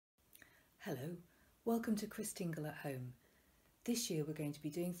Hello, welcome to Christingle at Home. This year we're going to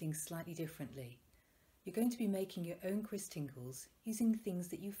be doing things slightly differently. You're going to be making your own Christingles using things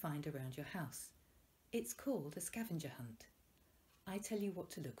that you find around your house. It's called a scavenger hunt. I tell you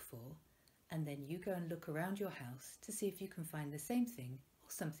what to look for, and then you go and look around your house to see if you can find the same thing or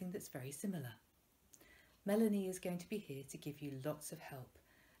something that's very similar. Melanie is going to be here to give you lots of help,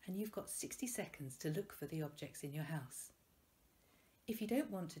 and you've got 60 seconds to look for the objects in your house. If you don't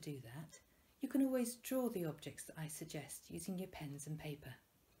want to do that, you can always draw the objects that I suggest using your pens and paper.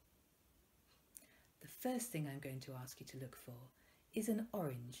 The first thing I'm going to ask you to look for is an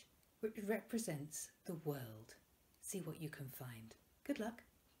orange, which represents the world. See what you can find. Good luck.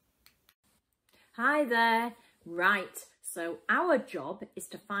 Hi there. Right, so our job is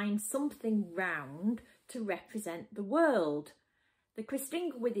to find something round to represent the world. The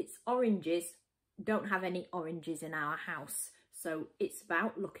Christingle with its oranges don't have any oranges in our house. So it's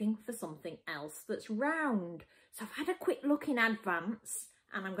about looking for something else that's round. So I've had a quick look in advance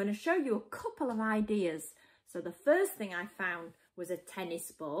and I'm going to show you a couple of ideas. So the first thing I found was a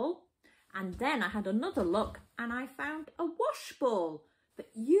tennis ball, and then I had another look and I found a wash ball. But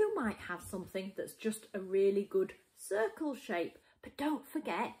you might have something that's just a really good circle shape. But don't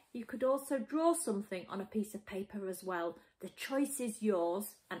forget, you could also draw something on a piece of paper as well. The choice is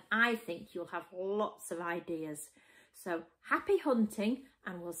yours, and I think you'll have lots of ideas. So happy hunting,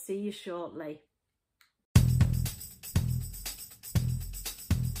 and we'll see you shortly.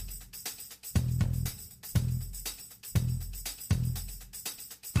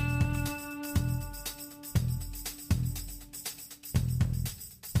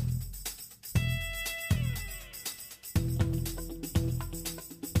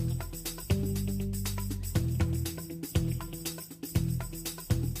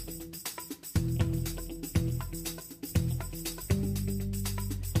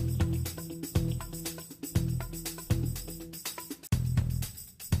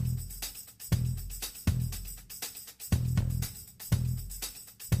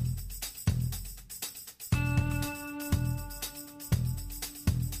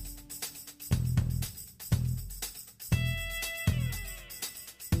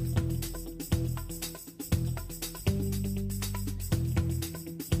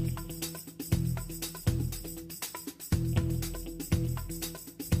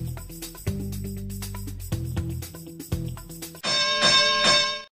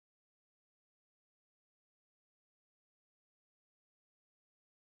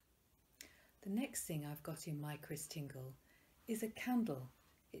 The next thing I've got in my Christingle is a candle.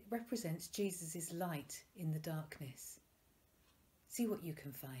 It represents Jesus' light in the darkness. See what you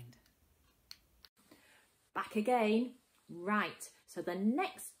can find. Back again. Right, so the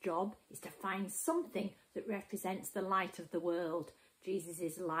next job is to find something that represents the light of the world,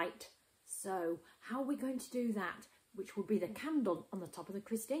 Jesus' light. So how are we going to do that? Which will be the candle on the top of the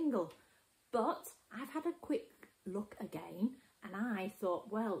Christingle. But I've had a quick look again, and I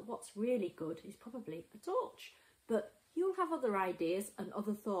thought, well, what's really good is probably a torch. But you'll have other ideas and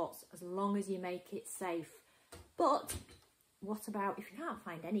other thoughts as long as you make it safe. But what about if you can't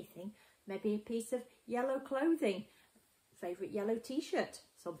find anything? Maybe a piece of yellow clothing, favourite yellow t-shirt,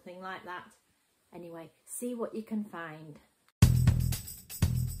 something like that. Anyway, see what you can find.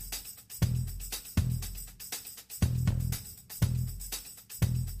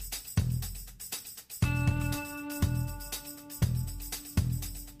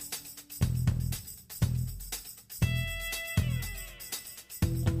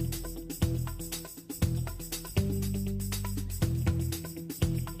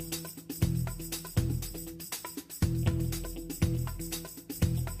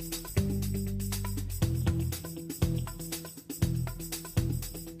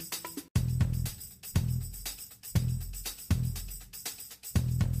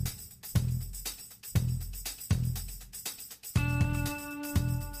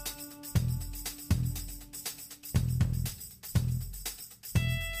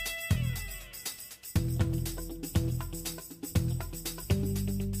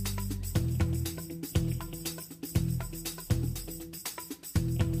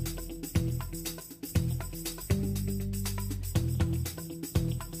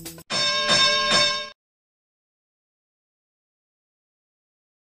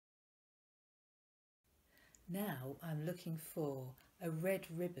 Now I'm looking for a red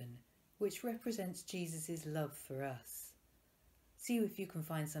ribbon, which represents Jesus' love for us. See if you can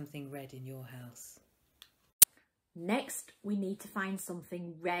find something red in your house. Next, we need to find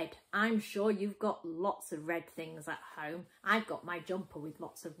something red. I'm sure you've got lots of red things at home. I've got my jumper with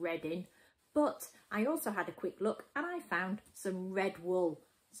lots of red in, but I also had a quick look and I found some red wool.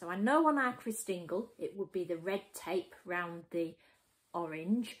 So I know on our Christingle it would be the red tape round the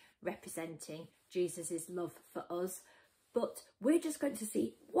orange representing Jesus' love for us. But we're just going to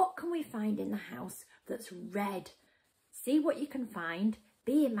see what can we find in the house that's red. See what you can find,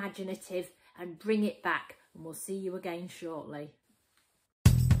 be imaginative and bring it back, and we'll see you again shortly.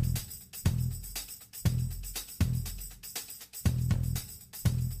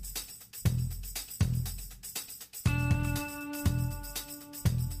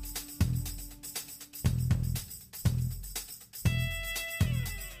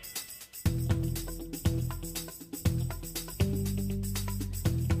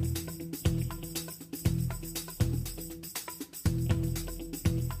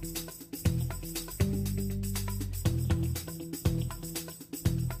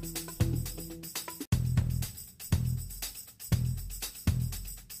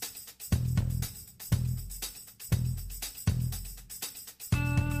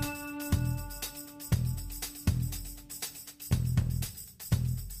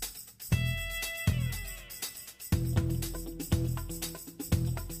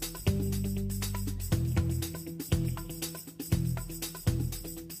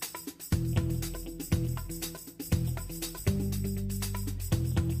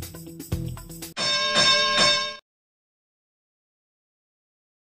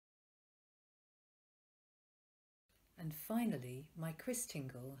 And finally, my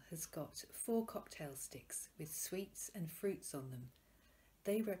Christingle has got 4 cocktail sticks with sweets and fruits on them.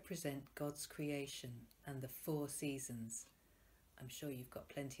 They represent God's creation and the 4 seasons. I'm sure you've got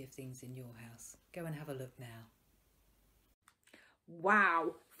plenty of things in your house. Go and have a look now.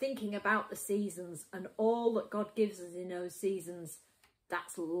 Wow, thinking about the seasons and all that God gives us in those seasons,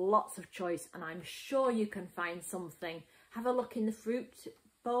 that's lots of choice, and I'm sure you can find something. Have a look in the fruit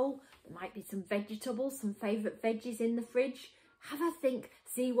bowl. There might be some vegetables, some favourite veggies in the fridge. Have a think,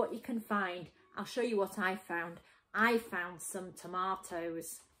 see what you can find. I'll show you what I found. I found some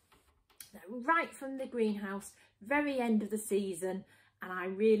tomatoes. They're right from the greenhouse, very end of the season, and I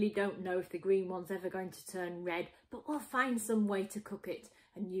really don't know if the green one's ever going to turn red, but we'll find some way to cook it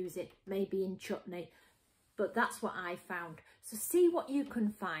and use it, maybe in chutney. But that's what I found. So see what you can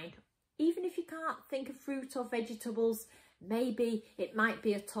find. Even if you can't think of fruit or vegetables, maybe it might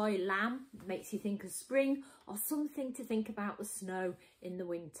be a toy lamb, makes you think of spring, or something to think about the snow in the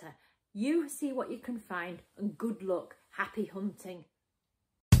winter. You see what you can find, and good luck. Happy hunting.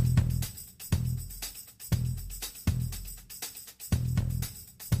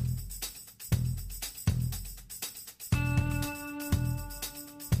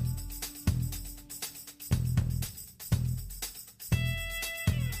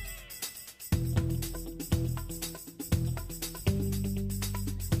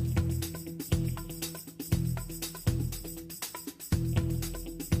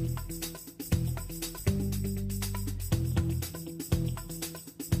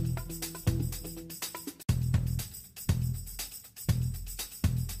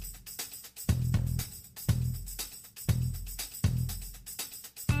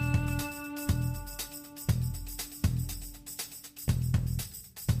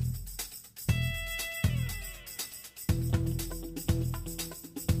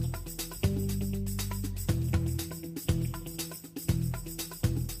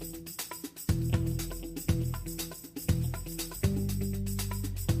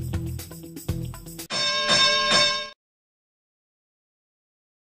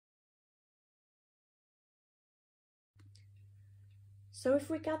 So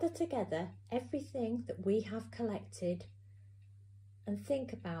if we gather together everything that we have collected and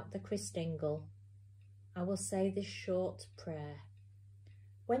think about the Christingle, I will say this short prayer.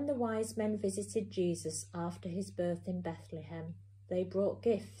 When the wise men visited Jesus after his birth in Bethlehem, they brought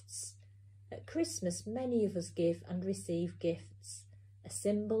gifts. At Christmas, many of us give and receive gifts, a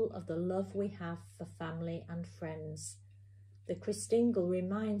symbol of the love we have for family and friends. The Christingle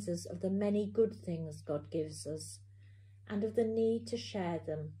reminds us of the many good things God gives us, and of the need to share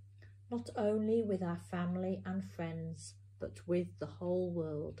them, not only with our family and friends, but with the whole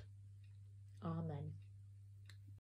world. Amen.